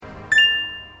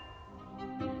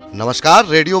नमस्कार,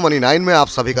 radio money 9 में आप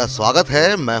सभी का स्वागत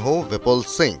है। मैं हूं विपुल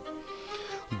सिंह।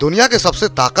 दुनिया के सबसे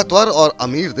ताकतवर और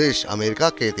अमीर देश अमेरिका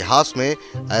के इतिहास में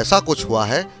ऐसा कुछ हुआ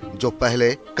है जो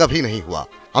पहले कभी नहीं हुआ।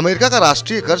 अमेरिका का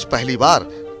राष्ट्रीय कर्ज पहली बार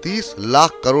 30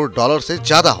 लाख करोड़ डॉलर से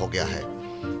ज्यादा हो गया है।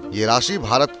 ये राशि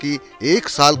भारत की एक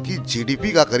साल की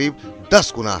जीडीपी का करीब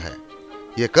 10 गुना है।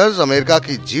 ये कर्ज अमेरिका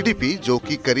की जीडीपी, जो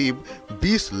कि करीब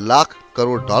 20 लाख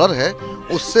करोड़ डॉलर है,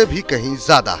 उससे भी कहीं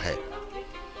ज्यादा है।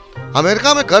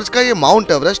 अमेरिका में कर्ज का ये माउंट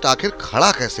एवरेस्ट आखिर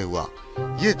खड़ा कैसे हुआ,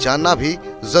 ये जानना भी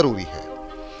जरूरी है।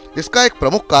 इसका एक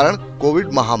प्रमुख कारण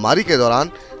कोविड महामारी के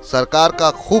दौरान सरकार का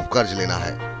खूब कर्ज लेना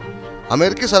है।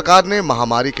 अमेरिकी सरकार ने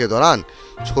महामारी के दौरान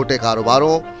छोटे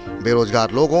कारोबारों,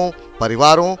 बेरोजगार लोगों,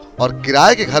 परिवारों और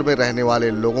किराए के घर में रहने वाले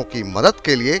लोगों की मदद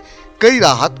के लिए कई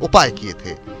राहत उपाय किए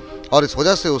थे और इस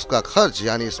वजह से उसका खर्च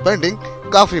यानी स्पेंडिंग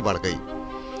काफी बढ़ गई।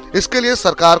 इसके लिए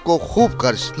सरकार को खूब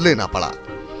कर्ज लेना पड़ा।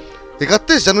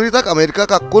 31 जनवरी तक अमेरिका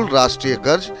का कुल राष्ट्रीय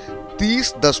कर्ज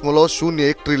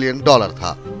 30.01 ट्रिलियन डॉलर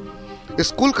था।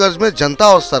 इस कुल कर्ज में जनता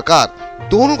और सरकार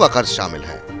दोनों का कर्ज शामिल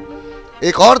है।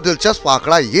 एक और दिलचस्प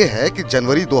आंकड़ा यह है कि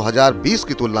जनवरी 2020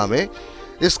 की तुलना में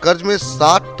इस कर्ज में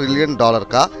 60 ट्रिलियन डॉलर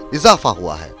का इजाफा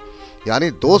हुआ है,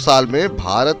 यानी 2 साल में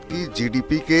भारत की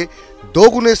जीडीपी के 2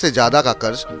 गुने से ज्यादा का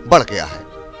कर्ज बढ़ गया है।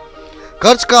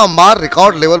 कर्ज का अंबार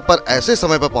रिकॉर्ड लेवल पर ऐसे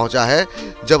समय पर पहुंचा है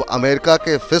जब अमेरिका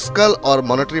के फिस्कल और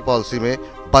मॉनेटरी पॉलिसी में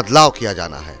बदलाव किया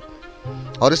जाना है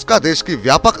और इसका देश की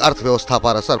व्यापक अर्थव्यवस्था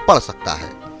पर असर पड़ सकता है।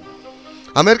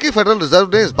 अमेरिकी फेडरल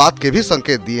रिजर्व ने इस बात के भी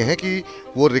संकेत दिए हैं कि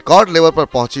वो रिकॉर्ड लेवल पर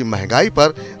पहुंची महंगाई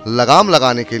पर लगाम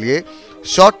लगाने के लिए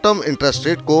शॉर्ट टर्म इंटरेस्ट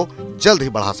रेट को जल्द ही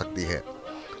बढ़ा सकती है।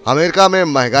 अमेरिका में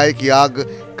महंगाई की आग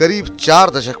करीब 4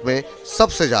 दशक में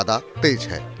सबसे ज्यादा तेज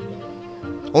है।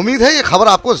 उम्मीद है ये खबर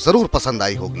आपको जरूर पसंद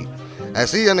आई होगी।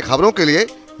 ऐसी ही अन्य खबरों के लिए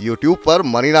YouTube पर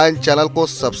मनी 9 चैनल को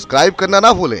सब्सक्राइब करना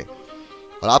ना भूलें।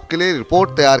 और आपके लिए रिपोर्ट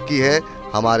तैयार की है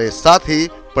हमारे साथी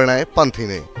प्रणय पंथी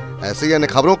ने। ऐसी ही अन्य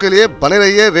खबरों के लिए बने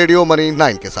रहिए रेडियो मनी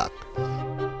 9 के साथ।